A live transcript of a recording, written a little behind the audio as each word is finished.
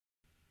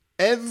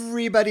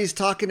Everybody's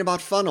talking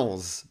about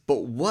funnels,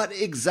 but what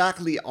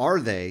exactly are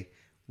they?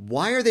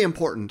 Why are they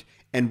important?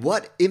 And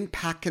what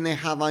impact can they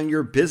have on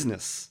your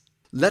business?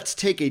 Let's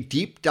take a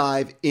deep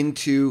dive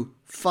into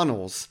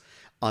funnels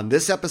on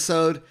this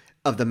episode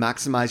of the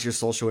Maximize Your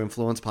Social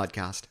Influence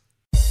podcast.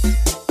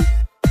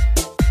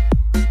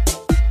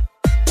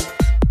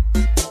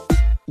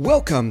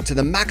 Welcome to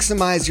the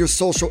Maximize Your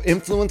Social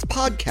Influence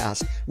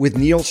podcast with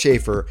Neal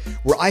Schaffer,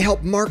 where I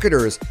help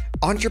marketers,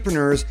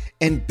 entrepreneurs,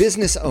 and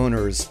business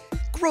owners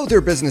grow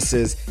their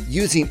businesses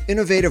using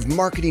innovative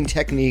marketing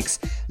techniques,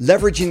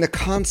 leveraging the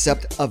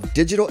concept of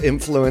digital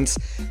influence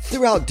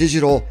throughout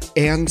digital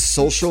and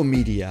social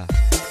media.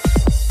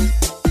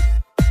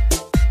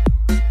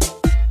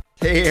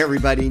 Hey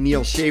everybody,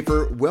 Neal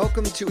Schaffer.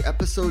 Welcome to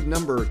episode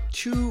number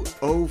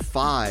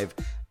 205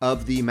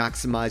 of the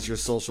Maximize Your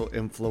Social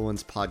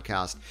Influence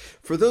podcast.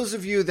 For those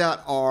of you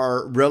that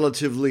are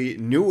relatively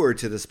newer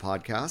to this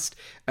podcast,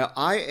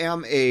 I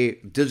am a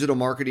digital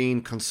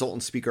marketing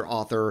consultant, speaker,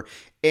 author,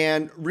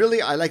 and really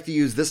I like to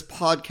use this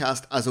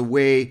podcast as a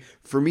way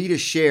for me to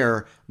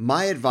share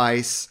my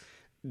advice,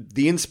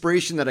 the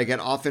inspiration that I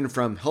get often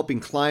from helping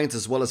clients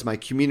as well as my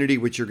community,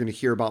 which you're going to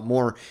hear about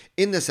more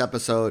in this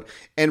episode,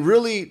 and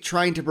really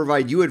trying to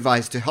provide you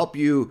advice to help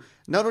you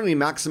not only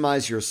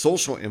maximize your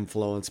social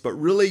influence, but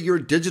really your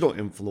digital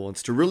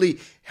influence, to really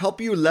help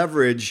you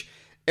leverage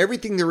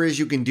everything there is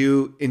you can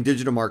do in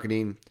digital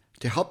marketing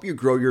to help you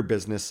grow your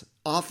business,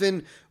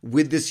 often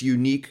with this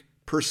unique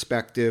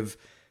perspective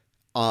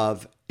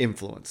of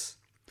influence.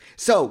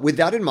 So with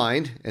that in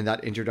mind, and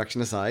that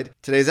introduction aside,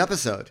 today's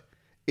episode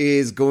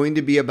is going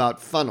to be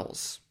about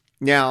funnels.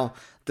 Now,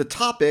 the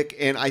topic,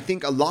 and I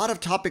think a lot of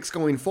topics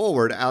going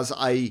forward as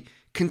I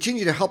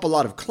continue to help a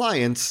lot of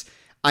clients,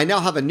 I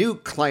now have a new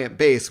client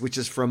base, which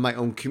is from my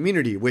own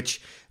community,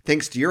 which,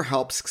 thanks to your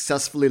help,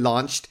 successfully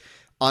launched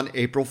on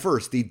April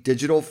 1st, the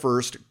Digital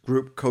First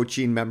Group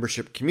Coaching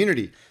Membership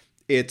Community.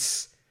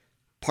 It's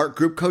part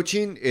group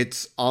coaching,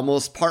 it's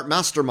almost part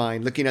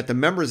mastermind, looking at the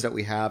members that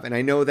we have. And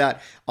I know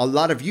that a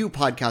lot of you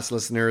podcast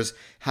listeners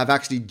have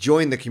actually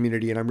joined the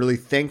community, and I'm really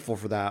thankful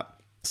for that.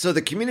 So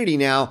the community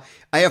now,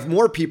 I have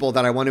more people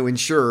that I want to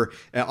ensure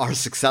are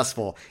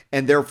successful.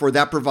 And therefore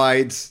that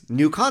provides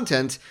new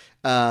content,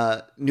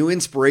 new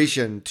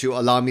inspiration to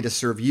allow me to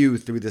serve you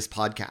through this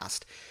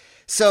podcast.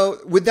 So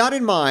with that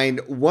in mind,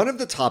 one of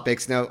the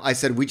topics, now I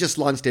said we just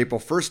launched April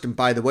 1st. And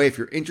by the way, if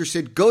you're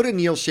interested, go to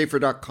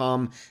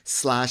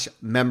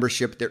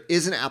nealschaffer.com/membership. There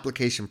is an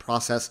application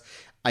process.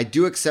 I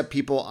do accept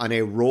people on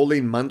a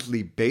rolling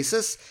monthly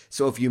basis.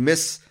 So if you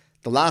miss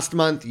the last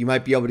month, you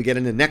might be able to get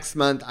in the next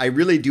month. I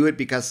really do it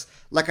because,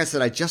 like I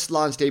said, I just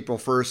launched April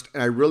 1st,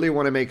 and I really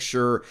want to make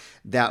sure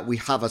that we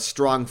have a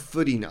strong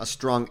footing, a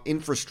strong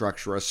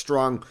infrastructure, a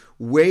strong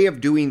way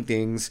of doing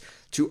things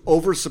to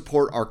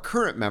over-support our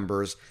current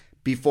members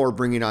before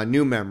bringing on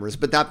new members.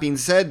 But that being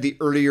said, the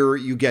earlier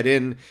you get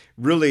in,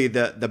 really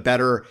the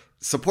better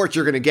support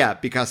you're going to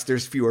get because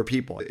there's fewer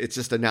people. It's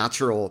just a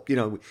natural,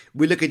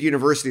 we look at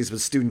universities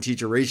with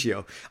student-teacher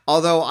ratio.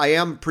 Although I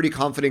am pretty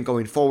confident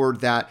going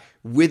forward that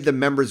with the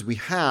members we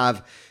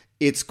have,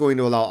 it's going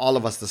to allow all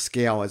of us to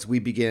scale as we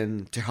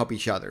begin to help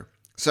each other.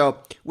 So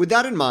with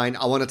that in mind,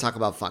 I want to talk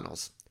about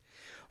funnels.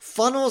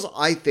 Funnels,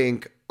 I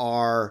think,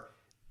 are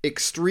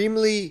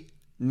extremely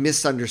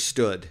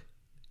misunderstood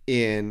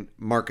in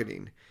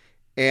marketing.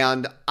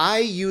 And I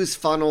use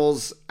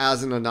funnels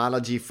as an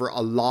analogy for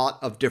a lot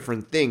of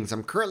different things.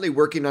 I'm currently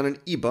working on an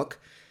ebook,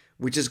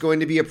 which is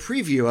going to be a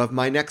preview of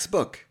my next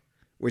book,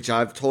 which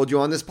I've told you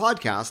on this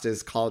podcast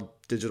is called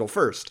Digital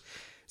First.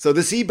 So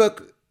this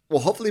ebook will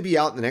hopefully be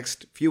out in the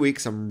next few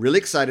weeks. I'm really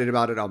excited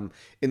about it. I'm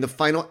in the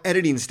final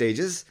editing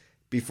stages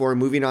before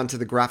moving on to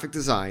the graphic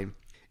design.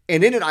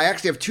 And in it, I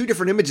actually have two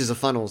different images of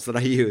funnels that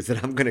I use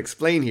that I'm going to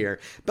explain here.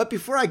 But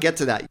before I get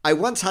to that, I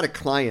once had a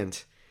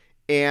client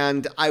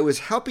and I was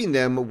helping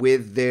them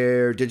with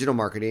their digital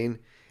marketing.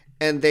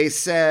 And they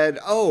said,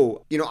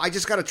 I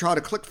just got to try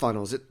to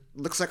ClickFunnels. It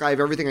looks like I have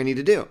everything I need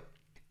to do.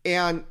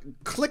 And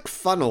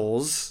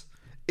ClickFunnels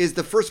is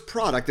the first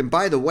product. And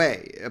by the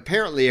way,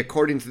 apparently,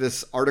 according to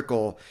this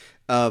article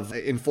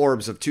in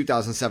Forbes of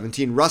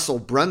 2017, Russell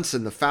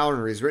Brunson, the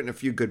founder, he's written a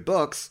few good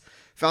books,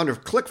 founder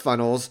of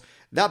ClickFunnels,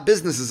 that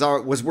business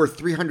was worth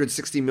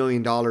 $360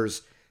 million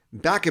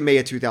back in May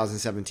of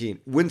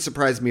 2017. Wouldn't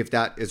surprise me if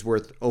that is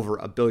worth over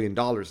 $1 billion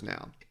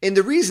now. And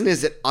the reason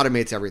is it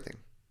automates everything.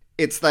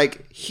 It's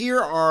like, here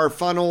are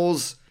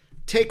funnels,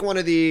 take one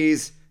of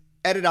these,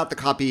 edit out the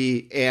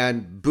copy,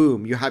 and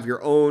boom, you have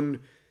your own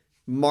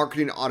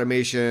marketing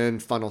automation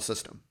funnel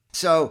system.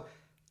 So,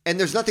 and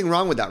there's nothing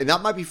wrong with that. And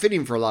that might be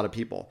fitting for a lot of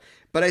people.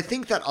 But I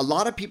think that a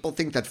lot of people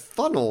think that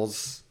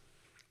funnels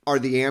are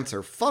the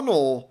answer.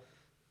 Funnel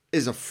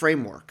is a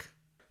framework.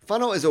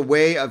 Funnel is a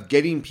way of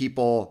getting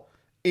people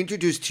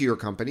introduced to your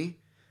company,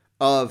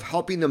 of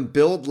helping them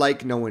build,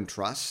 like, know, and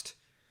trust,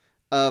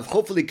 of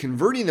hopefully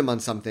converting them on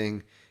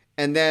something,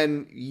 and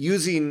then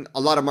using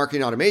a lot of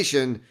marketing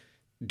automation,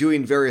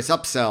 doing various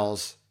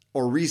upsells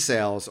or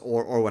resales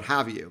or what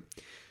have you.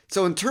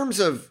 So in terms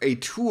of a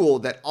tool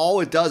that all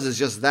it does is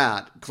just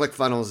that,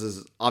 ClickFunnels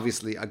is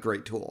obviously a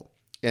great tool.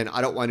 And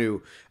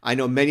I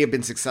know many have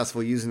been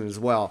successful using it as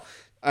well.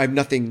 I have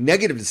nothing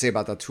negative to say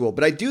about that tool,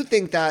 but I do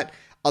think that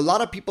a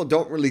lot of people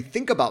don't really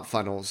think about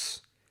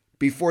funnels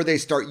before they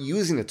start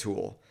using a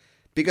tool,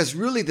 because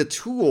really the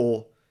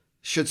tool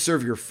should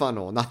serve your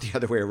funnel, not the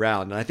other way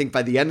around. And I think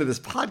by the end of this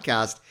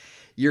podcast,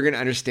 you're going to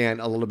understand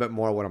a little bit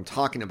more what I'm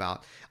talking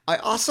about. I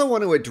also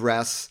want to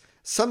address,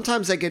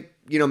 sometimes I get,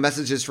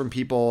 messages from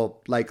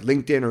people like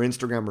LinkedIn or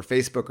Instagram or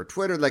Facebook or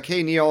Twitter, like,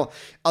 hey, Neil,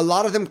 a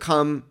lot of them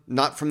come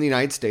not from the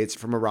United States,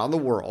 from around the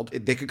world.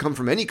 They could come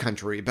from any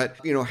country, but,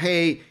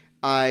 hey,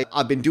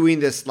 I've been doing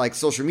this like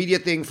social media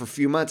thing for a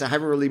few months. I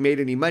haven't really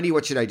made any money.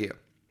 What should I do?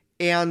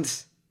 And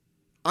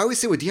I always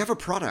say, well, do you have a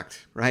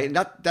product, right? And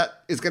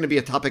that is going to be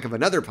a topic of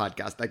another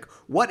podcast. Like,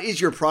 what is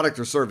your product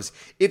or service?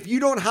 If you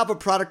don't have a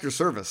product or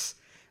service,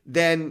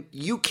 then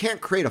you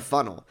can't create a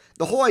funnel.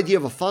 The whole idea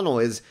of a funnel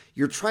is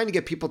you're trying to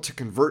get people to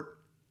convert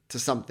to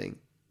something,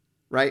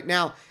 right?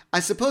 Now, I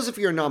suppose if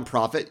you're a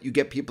nonprofit, you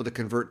get people to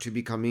convert to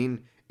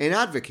becoming an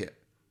advocate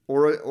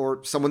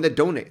or someone that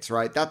donates,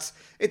 right?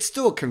 It's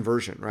still a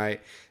conversion, right?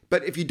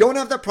 But if you don't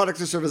have that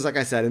product or service, like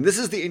I said, and this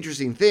is the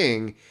interesting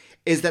thing,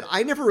 is that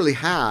I never really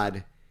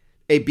had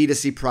a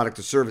B2C product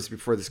or service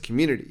before this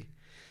community.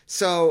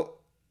 So,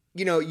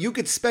 you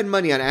could spend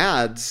money on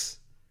ads,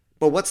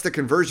 but what's the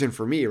conversion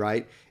for me,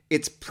 right?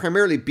 It's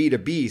primarily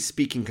B2B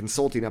speaking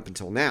consulting up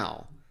until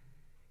now.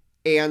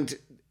 And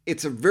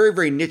it's a very,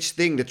 very niche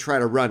thing to try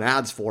to run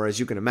ads for,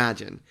 as you can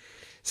imagine.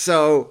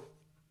 So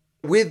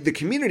with the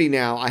community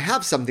now, I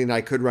have something that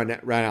I could run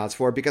ads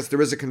for because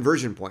there is a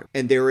conversion point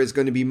and there is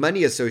going to be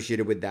money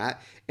associated with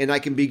that. And I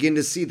can begin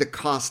to see the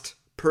cost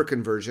per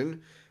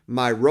conversion,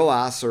 my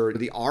ROAS or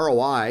the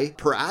ROI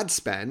per ad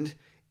spend,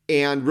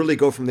 and really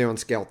go from there and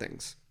scale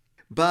things.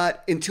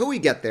 But until we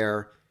get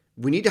there,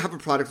 we need to have a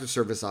product or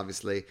service,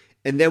 obviously,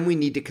 and then we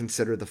need to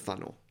consider the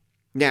funnel.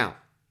 Now,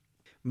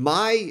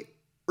 my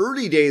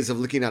early days of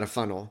looking at a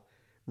funnel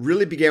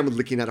really began with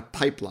looking at a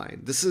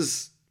pipeline. This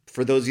is,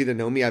 for those of you that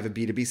know me, I have a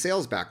B2B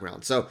sales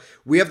background. So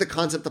we have the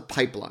concept of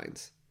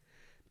pipelines.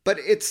 But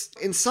it's,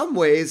 in some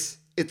ways,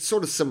 it's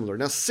sort of similar.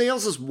 Now,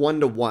 sales is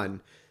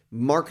one-to-one.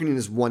 Marketing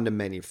is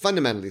one-to-many,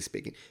 fundamentally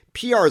speaking.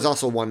 PR is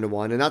also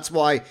one-to-one, and that's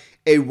why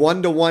a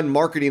one-to-one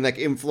marketing like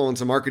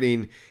influencer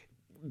marketing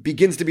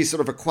begins to be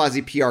sort of a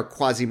quasi-PR,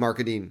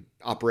 quasi-marketing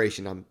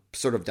operation. I'm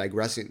sort of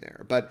digressing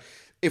there. But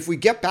if we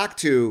get back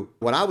to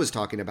what I was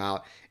talking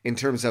about in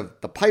terms of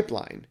the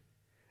pipeline,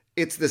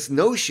 it's this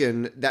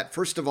notion that,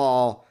 first of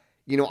all,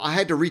 I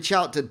had to reach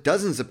out to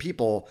dozens of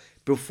people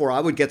before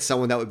I would get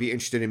someone that would be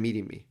interested in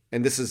meeting me.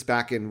 And this is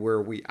back in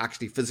where we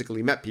actually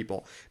physically met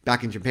people,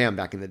 back in Japan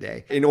back in the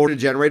day, in order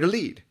to generate a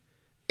lead.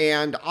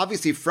 And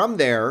obviously from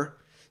there,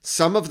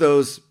 some of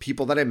those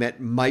people that I met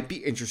might be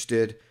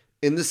interested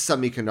in the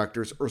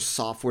semiconductors or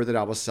software that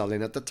I was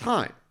selling at the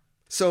time.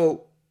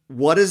 So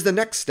what is the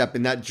next step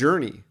in that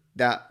journey,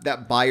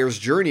 that buyer's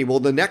journey? Well,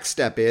 the next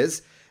step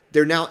is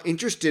they're now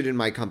interested in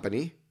my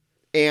company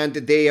and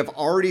they have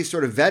already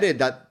sort of vetted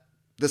that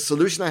the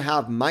solution I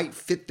have might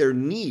fit their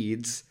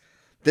needs.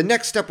 The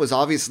next step was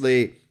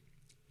obviously,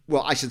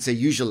 well, I should say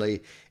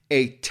usually,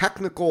 a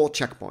technical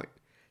checkpoint.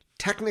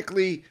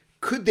 Technically,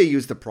 could they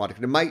use the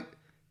product? It might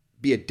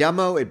be a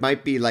demo. It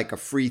might be like a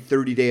free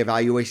 30-day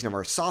evaluation of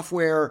our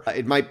software.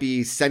 It might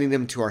be sending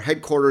them to our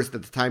headquarters.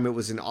 At the time, it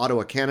was in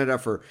Ottawa, Canada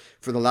for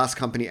the last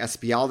company,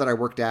 SPL, that I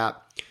worked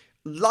at.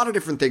 A lot of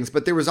different things,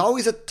 but there was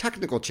always a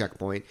technical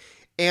checkpoint.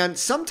 And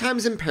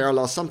sometimes in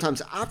parallel,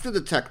 sometimes after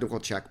the technical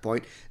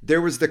checkpoint,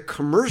 there was the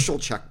commercial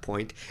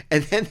checkpoint,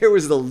 and then there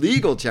was the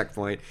legal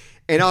checkpoint.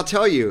 And I'll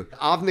tell you,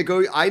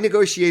 I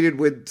negotiated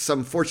with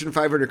some Fortune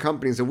 500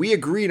 companies, and we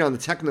agreed on the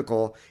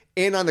technical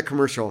and on the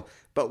commercial,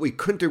 but we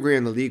couldn't agree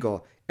on the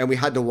legal, and we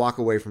had to walk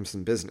away from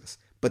some business.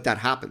 But that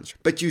happens.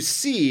 But you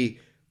see,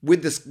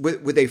 with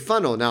a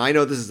funnel, now I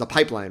know this is a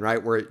pipeline,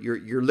 right? Where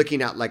you're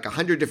looking at like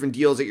 100 different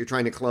deals that you're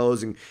trying to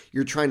close, and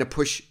you're trying to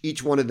push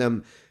each one of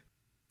them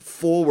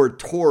forward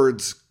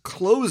towards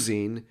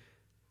closing.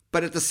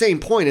 But at the same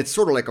point, it's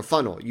sort of like a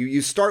funnel.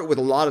 You start with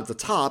a lot at the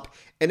top,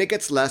 and it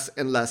gets less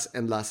and less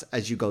and less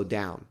as you go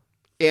down.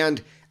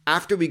 And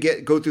after we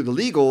go through the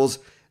legals,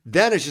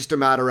 then it's just a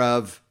matter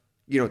of,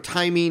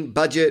 timing,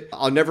 budget.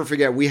 I'll never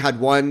forget, we had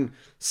one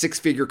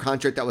 6-figure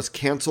contract that was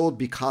canceled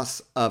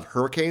because of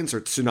hurricanes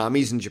or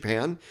tsunamis in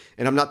Japan.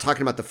 And I'm not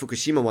talking about the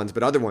Fukushima ones,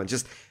 but other ones.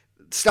 Just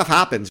stuff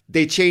happens.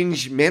 They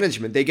change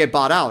management, they get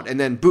bought out, and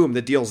then boom,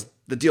 the deal's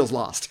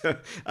lost.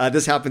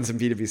 This happens in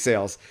B2B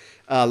sales.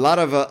 A lot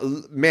of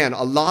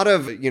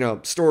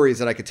stories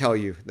that I could tell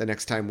you the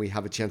next time we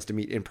have a chance to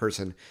meet in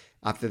person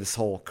after this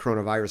whole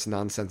coronavirus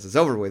nonsense is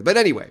over with. But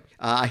anyway,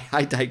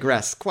 I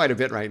digress quite a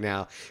bit right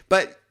now.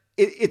 But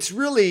it's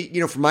really,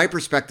 from my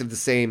perspective, the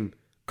same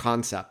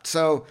concept.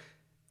 So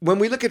when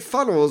we look at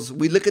funnels,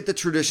 we look at the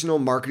traditional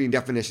marketing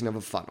definition of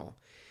a funnel.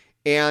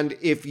 And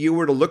if you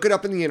were to look it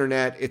up in the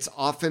internet, it's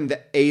often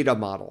the AIDA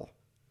model,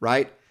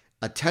 right?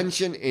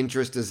 Attention,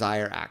 interest,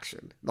 desire,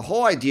 action. The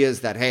whole idea is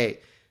that,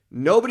 hey,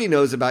 Nobody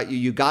knows about you.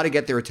 You got to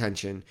get their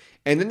attention.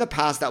 And in the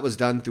past, that was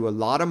done through a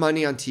lot of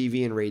money on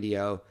TV and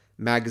radio,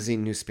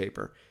 magazine,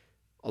 newspaper.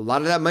 A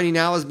lot of that money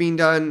now is being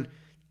done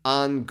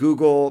on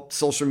Google,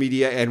 social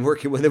media, and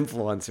working with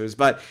influencers.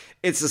 But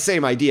it's the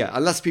same idea.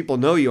 Unless people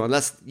know you,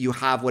 unless you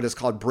have what is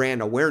called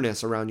brand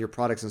awareness around your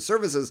products and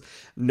services,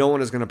 no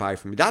one is going to buy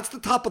from you. That's the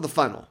top of the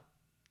funnel,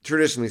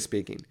 traditionally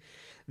speaking.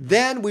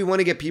 Then we want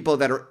to get people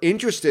that are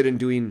interested in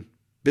doing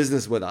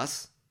business with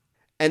us.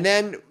 And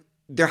then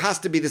there has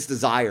to be this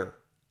desire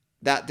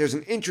that there's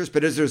an interest,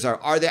 but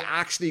are they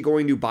actually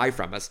going to buy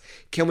from us?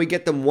 Can we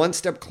get them one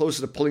step closer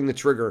to pulling the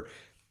trigger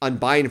on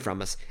buying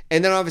from us?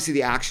 And then obviously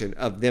the action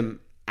of them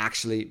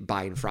actually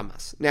buying from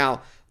us.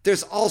 Now,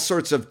 there's all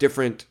sorts of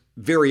different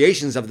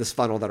variations of this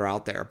funnel that are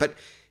out there, but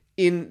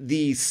in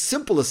the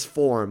simplest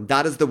form,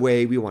 that is the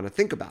way we want to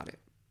think about it.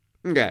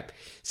 Okay,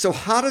 so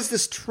how does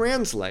this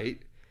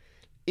translate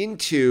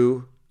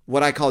into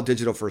what I call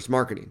digital first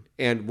marketing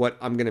and what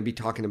I'm going to be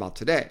talking about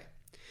today?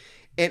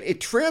 And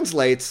it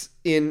translates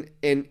in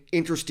an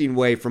interesting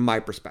way from my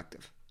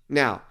perspective.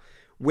 Now,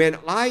 when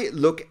I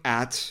look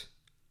at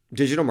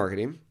digital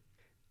marketing,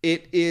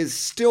 it is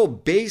still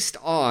based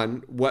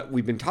on what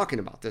we've been talking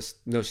about, this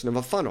notion of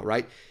a funnel,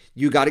 right?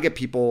 You got to get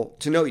people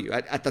to know you.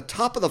 At the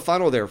top of the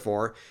funnel,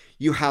 therefore,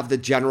 you have the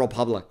general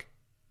public,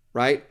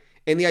 right?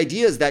 And the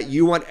idea is that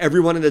you want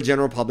everyone in the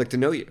general public to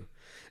know you.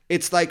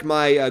 It's like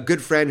my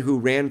good friend who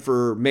ran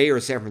for mayor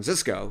of San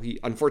Francisco. He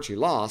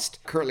unfortunately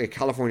lost, currently a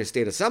California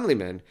state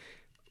assemblyman.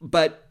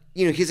 But,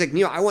 he's like,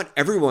 I want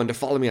everyone to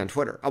follow me on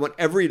Twitter. I want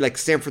every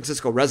San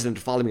Francisco resident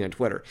to follow me on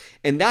Twitter.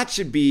 And that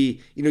should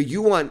be,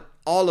 you want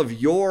all of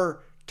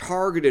your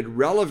targeted,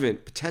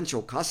 relevant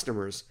potential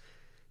customers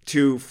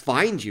to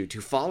find you,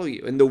 to follow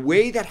you. And the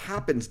way that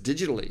happens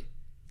digitally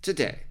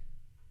today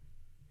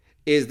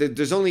is that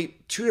there's only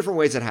two different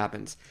ways that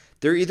happens.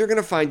 They're either going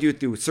to find you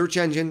through a search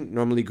engine,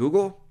 normally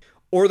Google,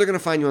 or they're going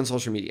to find you on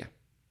social media.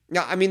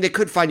 Now, they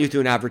could find you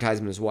through an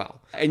advertisement as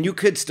well. And you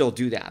could still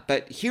do that.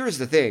 But here's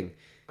the thing.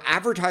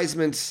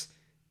 Advertisements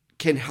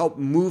can help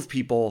move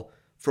people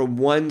from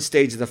one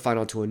stage of the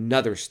funnel to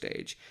another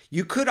stage.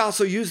 You could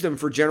also use them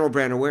for general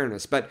brand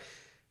awareness, but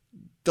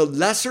the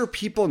lesser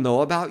people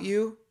know about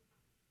you,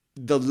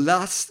 the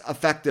less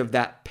effective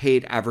that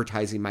paid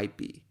advertising might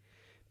be.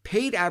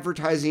 Paid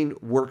advertising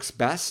works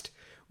best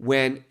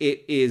when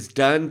it is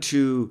done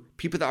to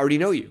people that already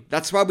know you.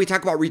 That's why we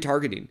talk about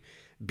retargeting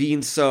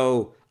being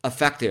so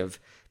effective,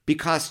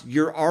 because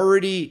you're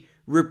already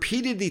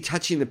repeatedly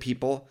touching the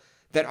people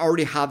that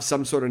already have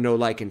some sort of know,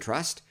 like, and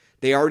trust.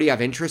 They already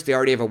have interest. They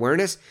already have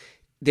awareness.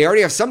 They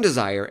already have some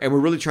desire, and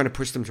we're really trying to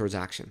push them towards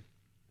action.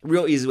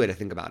 Real easy way to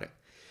think about it.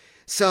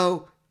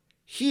 So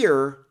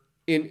here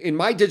in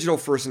my digital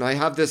first, and I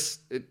have this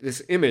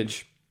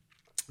image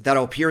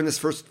that'll appear in this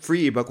first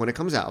free ebook when it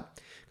comes out,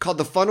 called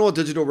The Funnel of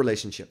Digital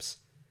Relationships.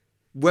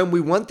 When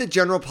we want the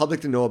general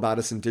public to know about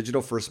us in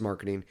digital first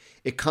marketing,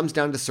 it comes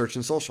down to search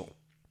and social.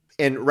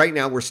 And right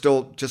now we're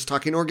still just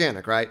talking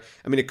organic, right?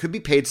 It could be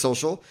paid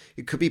social.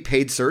 It could be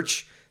paid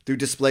search through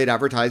displayed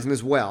advertising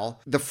as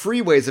well. The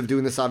free ways of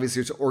doing this,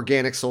 obviously, is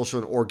organic social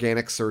and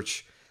organic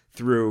search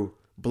through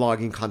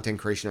blogging, content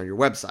creation on your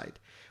website.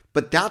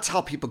 But that's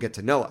how people get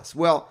to know us.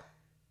 Well,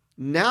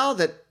 now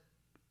that,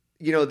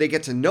 they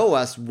get to know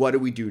us, what do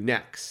we do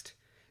next?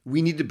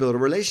 We need to build a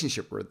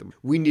relationship with them.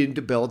 We need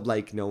to build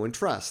like, know, and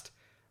trust.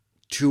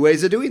 Two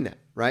ways of doing that,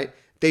 right?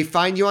 They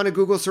find you on a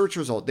Google search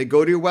result. They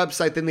go to your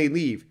website, then they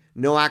leave.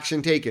 No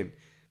action taken.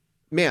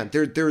 Man,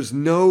 there's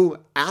no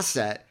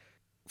asset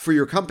for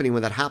your company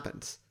when that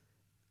happens.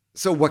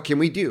 So what can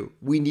we do?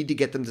 We need to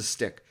get them to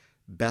stick.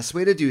 Best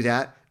way to do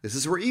that, this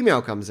is where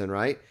email comes in,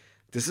 right?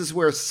 This is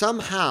where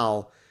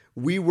somehow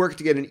we work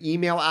to get an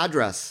email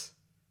address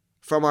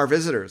from our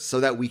visitors so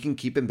that we can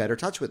keep in better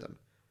touch with them.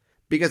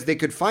 Because they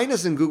could find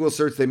us in Google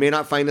search, they may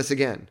not find us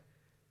again.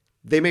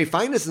 They may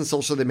find us in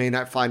social, they may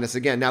not find us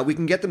again. Now we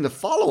can get them to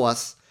follow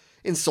us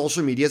in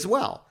social media as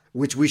well,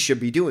 which we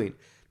should be doing.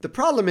 The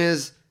problem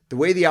is the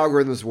way the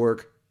algorithms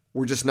work,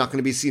 we're just not going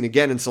to be seen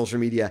again in social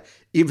media,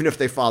 even if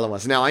they follow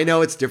us. Now, I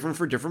know it's different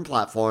for different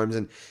platforms,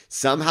 and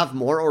some have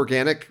more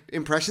organic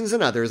impressions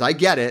than others. I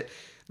get it.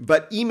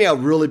 But email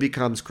really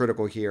becomes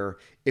critical here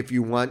if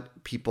you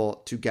want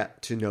people to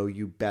get to know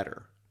you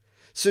better.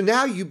 So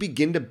now you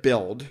begin to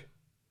build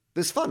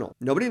this funnel.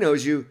 Nobody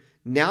knows you.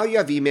 Now you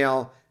have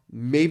email.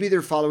 Maybe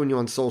they're following you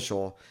on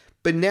social.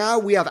 But now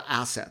we have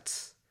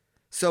assets.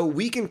 So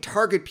we can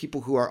target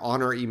people who are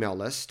on our email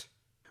list.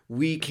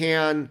 We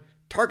can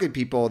target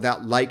people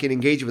that like and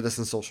engage with us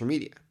on social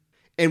media.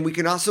 And we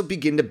can also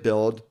begin to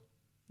build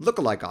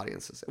lookalike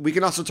audiences. We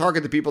can also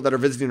target the people that are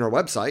visiting our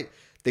website.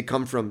 They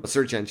come from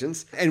search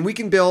engines. And we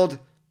can build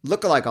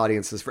lookalike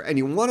audiences for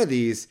any one of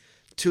these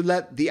to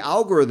let the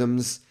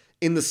algorithms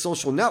in the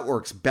social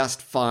networks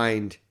best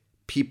find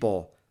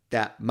people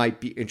that might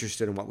be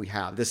interested in what we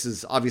have. This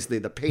is obviously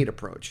the paid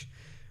approach.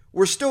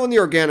 We're still in the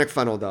organic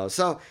funnel though.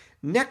 So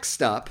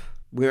next up,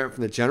 we went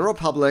from the general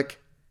public,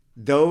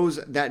 those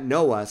that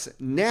know us.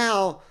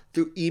 Now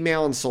through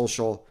email and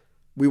social,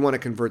 we want to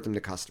convert them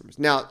to customers.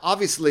 Now,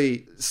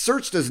 obviously,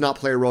 search does not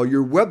play a role.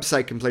 Your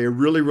website can play a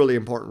really, really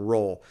important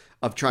role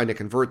of trying to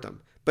convert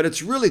them. But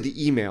it's really the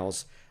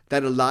emails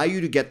that allow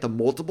you to get the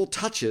multiple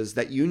touches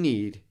that you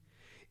need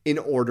in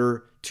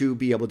order to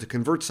be able to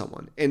convert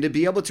someone and to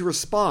be able to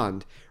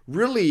respond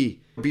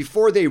really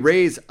before they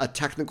raise a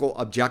technical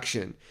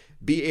objection,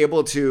 be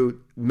able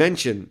to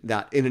mention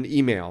that in an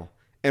email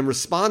and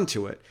respond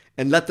to it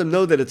and let them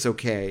know that it's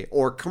okay,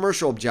 or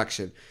commercial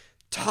objection.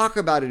 Talk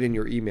about it in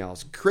your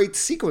emails, create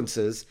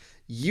sequences,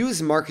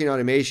 use marketing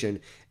automation,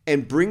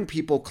 and bring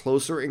people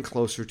closer and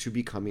closer to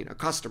becoming a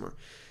customer.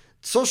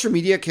 Social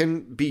media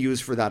can be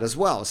used for that as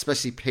well,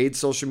 especially paid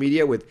social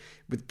media with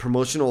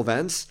promotional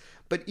events.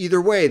 But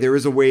either way, there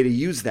is a way to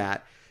use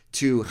that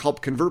to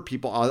help convert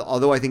people,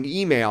 although I think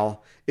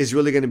email is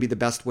really going to be the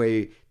best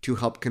way to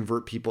help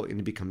convert people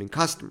into becoming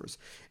customers.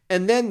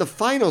 And then the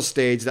final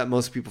stage that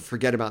most people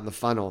forget about in the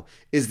funnel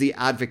is the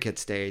advocate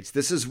stage.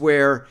 This is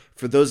where,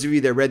 for those of you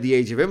that read The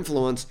Age of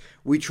Influence,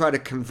 we try to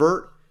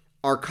convert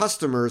our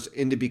customers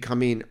into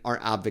becoming our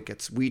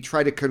advocates. We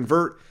try to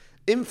convert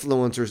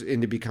influencers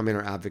into becoming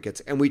our advocates,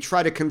 and we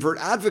try to convert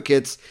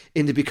advocates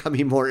into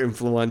becoming more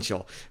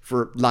influential,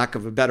 for lack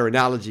of a better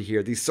analogy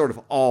here. These sort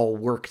of all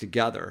work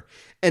together.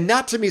 And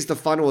that to me is the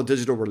funnel of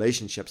digital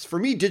relationships. For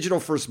me, digital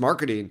first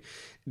marketing,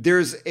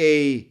 there's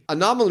a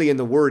anomaly in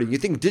the wording. You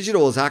think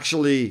digital is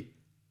actually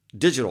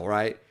digital,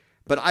 right?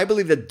 But I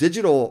believe that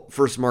digital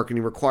first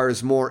marketing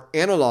requires more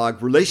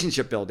analog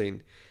relationship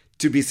building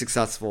to be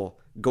successful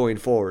going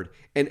forward.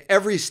 And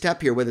every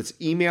step here, whether it's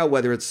email,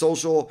 whether it's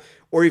social,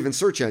 or even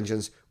search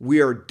engines, we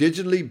are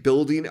digitally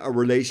building a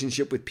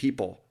relationship with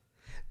people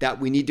that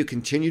we need to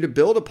continue to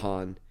build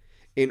upon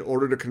in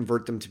order to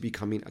convert them to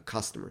becoming a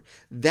customer.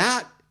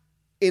 That,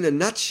 in a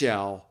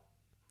nutshell,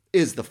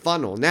 is the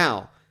funnel.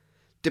 Now,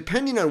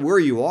 depending on where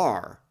you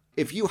are,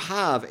 if you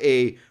have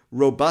a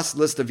robust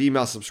list of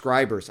email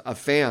subscribers, of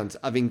fans,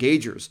 of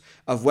engagers,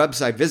 of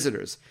website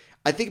visitors,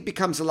 I think it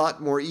becomes a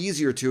lot more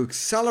easier to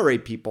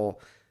accelerate people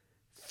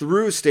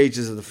through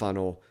stages of the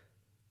funnel,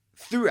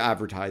 through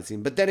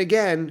advertising. But then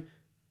again,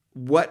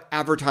 what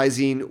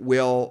advertising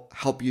will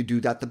help you do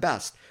that the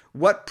best?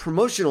 What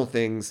promotional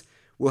things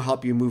will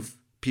help you move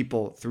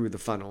people through the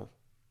funnel?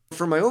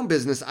 For my own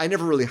business, I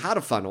never really had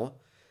a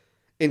funnel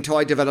until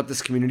I developed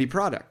this community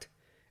product.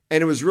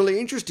 And it was really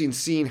interesting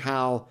seeing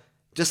how,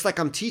 just like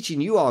I'm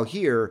teaching you all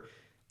here,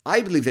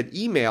 I believe that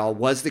email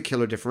was the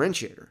killer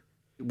differentiator.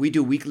 We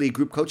do weekly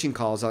group coaching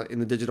calls in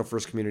the Digital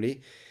First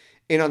community.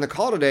 And on the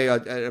call today,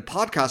 a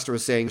podcaster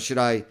was saying, should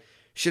I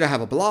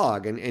have a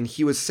blog? And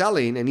he was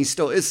selling, and he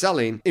still is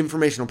selling,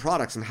 informational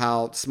products and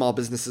how small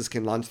businesses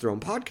can launch their own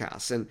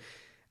podcasts. And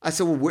I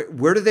said, well,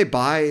 where do they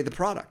buy the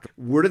product?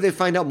 Where do they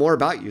find out more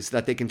about you so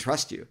that they can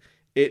trust you?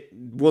 It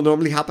will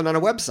normally happen on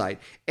a website.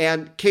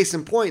 And case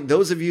in point,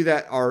 those of you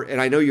that are, and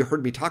I know you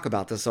heard me talk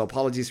about this, so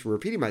apologies for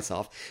repeating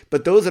myself,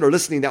 but those that are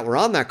listening that were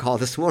on that call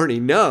this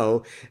morning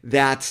know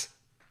that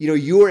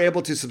you were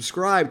able to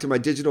subscribe to my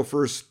Digital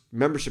First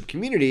membership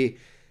community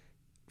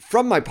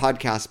from my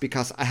podcast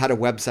because I had a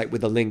website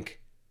with a link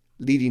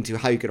leading to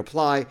how you could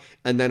apply,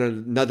 and then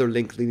another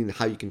link leading to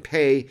how you can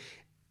pay,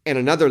 and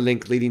another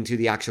link leading to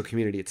the actual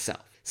community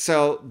itself.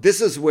 So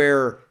this is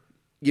where,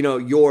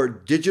 your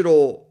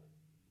digital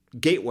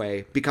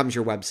gateway becomes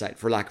your website,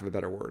 for lack of a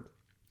better word.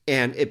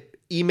 And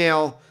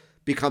email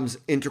becomes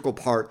an integral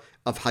part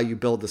of how you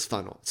build this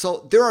funnel.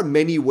 So there are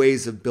many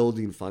ways of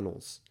building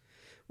funnels.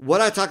 What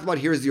I talked about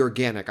here is the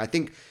organic. I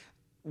think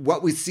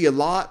what we see a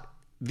lot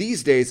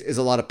these days is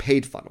a lot of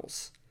paid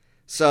funnels.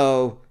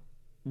 So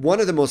one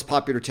of the most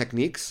popular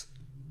techniques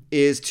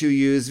is to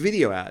use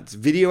video ads.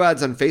 Video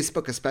ads on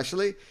Facebook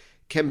especially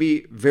can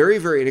be very,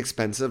 very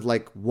inexpensive,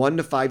 like 1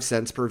 to 5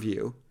 cents per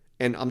view.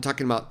 And I'm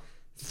talking about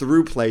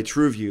through play,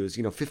 true views,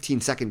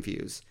 15-second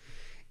views.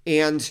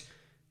 And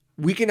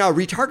we can now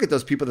retarget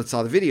those people that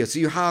saw the video. So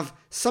you have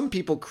some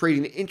people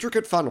creating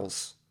intricate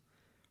funnels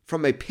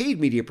from a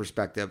paid media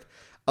perspective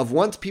of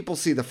once people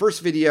see the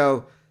first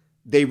video,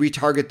 they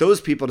retarget those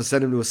people to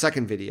send them to a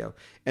second video.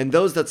 And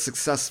those that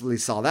successfully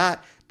saw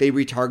that, they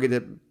retarget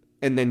it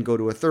and then go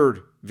to a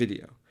third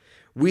video.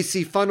 We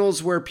see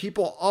funnels where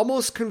people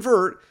almost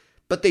convert,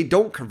 but they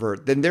don't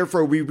convert. Then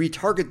therefore we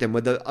retarget them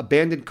with the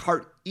abandoned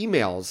cart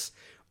emails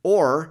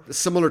or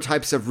similar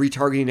types of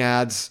retargeting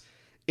ads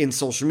in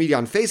social media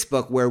on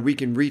Facebook, where we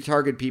can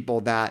retarget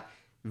people that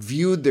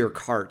viewed their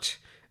cart,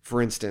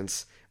 for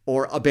instance,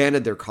 or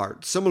abandoned their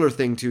cart. Similar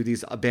thing to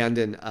these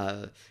abandoned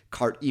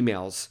cart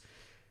emails.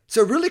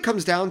 So it really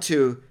comes down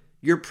to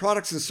your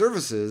products and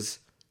services.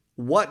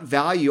 What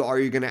value are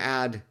you going to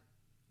add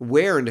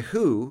where and to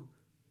who?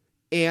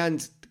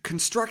 And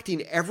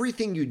constructing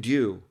everything you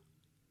do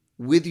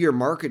with your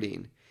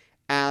marketing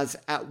as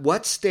at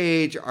what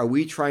stage are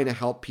we trying to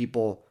help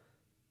people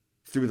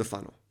through the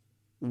funnel?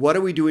 What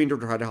are we doing to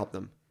try to help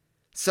them?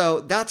 So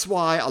that's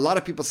why a lot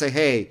of people say,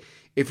 hey,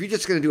 if you're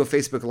just going to do a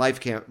Facebook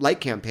like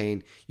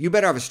campaign, you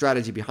better have a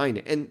strategy behind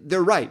it. And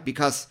they're right,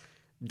 because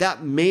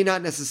that may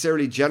not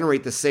necessarily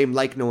generate the same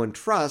like, know, and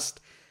trust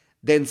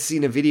than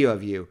seeing a video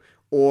of you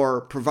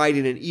or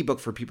providing an ebook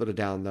for people to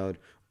download,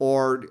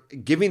 or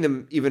giving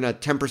them even a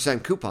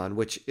 10% coupon,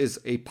 which is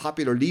a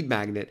popular lead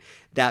magnet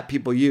that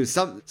people use.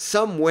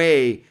 Some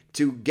way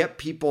to get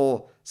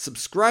people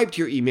subscribed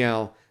to your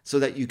email so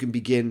that you can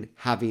begin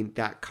having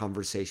that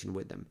conversation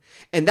with them.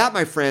 And that,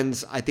 my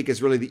friends, I think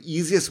is really the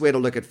easiest way to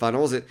look at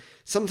funnels.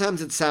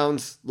 Sometimes it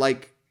sounds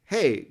like,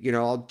 hey,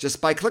 I'll just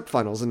buy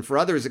ClickFunnels. And for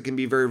others, it can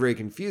be very, very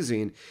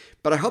confusing.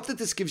 But I hope that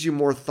this gives you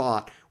more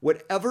thought.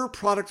 Whatever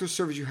product or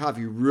service you have,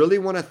 you really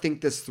want to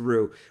think this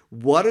through.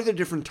 What are the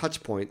different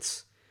touch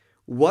points?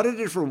 What are the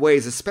different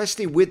ways,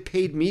 especially with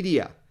paid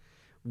media?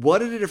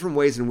 What are the different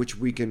ways in which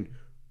we can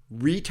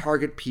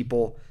retarget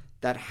people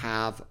that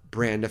have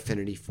brand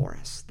affinity for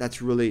us?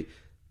 That's really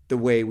the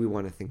way we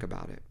want to think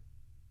about it.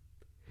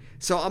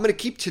 So I'm going to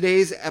keep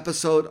today's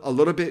episode a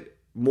little bit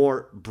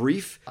more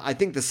brief. I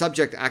think the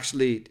subject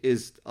actually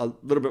is a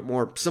little bit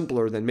more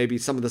simpler than maybe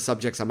some of the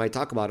subjects I might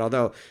talk about,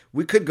 although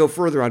we could go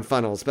further on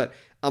funnels, but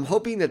I'm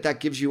hoping that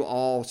gives you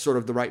all sort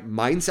of the right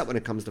mindset when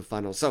it comes to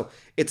funnels. So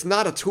it's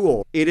not a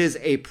tool, it is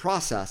a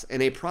process,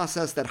 and a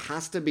process that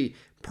has to be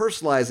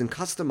personalized and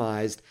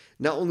customized,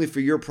 not only for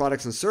your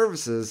products and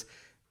services,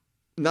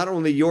 not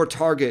only your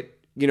target,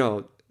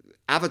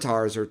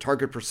 avatars or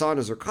target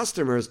personas or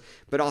customers,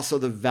 but also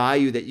the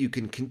value that you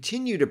can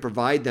continue to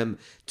provide them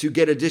to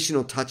get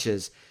additional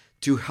touches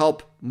to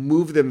help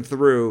move them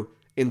through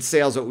in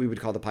sales, what we would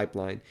call the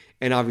pipeline,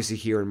 and obviously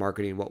here in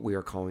marketing, what we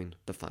are calling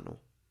the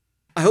funnel.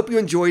 I hope you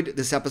enjoyed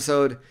this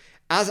episode.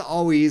 As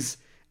always,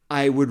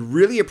 I would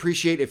really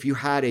appreciate if you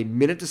had a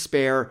minute to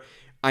spare.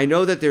 I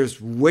know that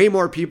there's way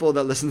more people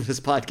that listen to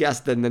this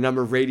podcast than the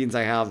number of ratings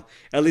I have,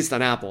 at least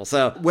on Apple.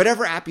 So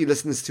whatever app you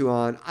listen to this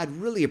on, I'd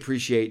really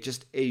appreciate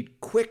just a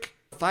quick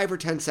 5 or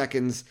 10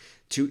 seconds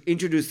to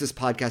introduce this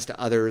podcast to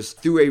others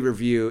through a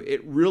review.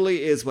 It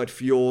really is what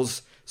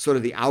fuels sort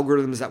of the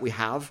algorithms that we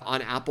have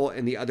on Apple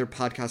and the other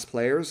podcast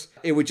players.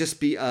 It would just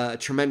be a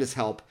tremendous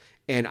help,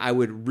 and I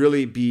would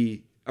really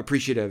be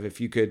appreciative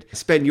if you could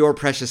spend your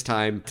precious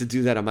time to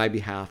do that on my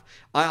behalf.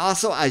 I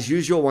also, as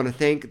usual, want to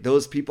thank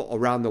those people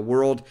around the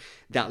world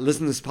that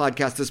listen to this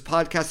podcast. This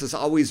podcast is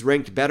always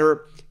ranked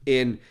better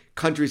in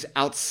countries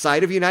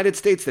outside of the United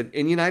States than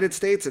in the United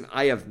States, and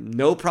I have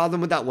no problem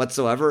with that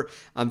whatsoever.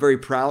 I'm very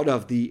proud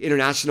of the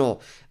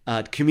international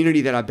community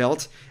that I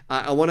built.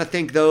 I want to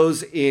thank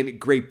those in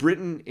Great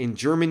Britain, in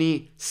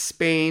Germany,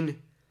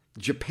 Spain,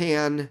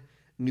 Japan,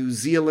 New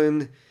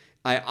Zealand.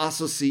 I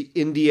also see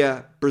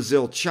India,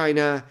 Brazil,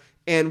 China,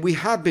 and we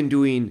have been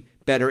doing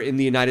better in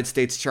the United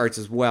States charts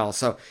as well.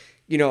 So,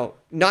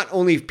 not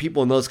only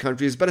people in those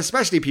countries, but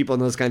especially people in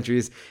those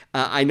countries,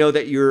 I know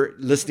that you're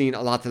listening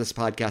a lot to this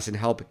podcast and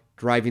help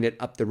driving it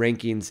up the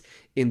rankings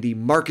in the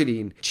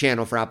marketing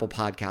channel for Apple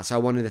Podcasts. So I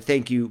wanted to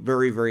thank you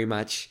very, very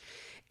much.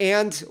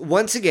 And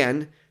once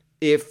again,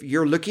 if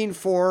you're looking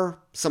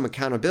for some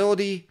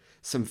accountability,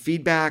 some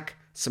feedback,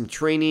 some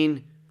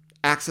training,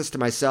 access to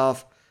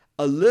myself,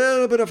 a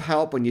little bit of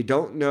help when you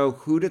don't know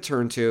who to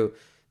turn to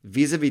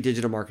vis-a-vis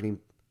digital marketing,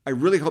 I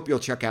really hope you'll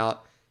check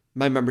out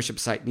my membership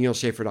site,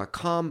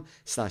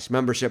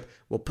 neilschaefer.com/membership.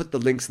 We'll put the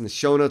links in the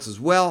show notes as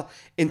well.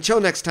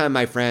 Until next time,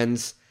 my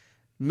friends,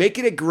 make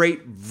it a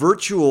great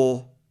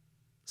virtual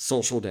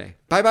social day.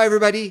 Bye-bye,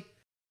 everybody,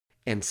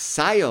 and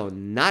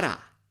sayonara.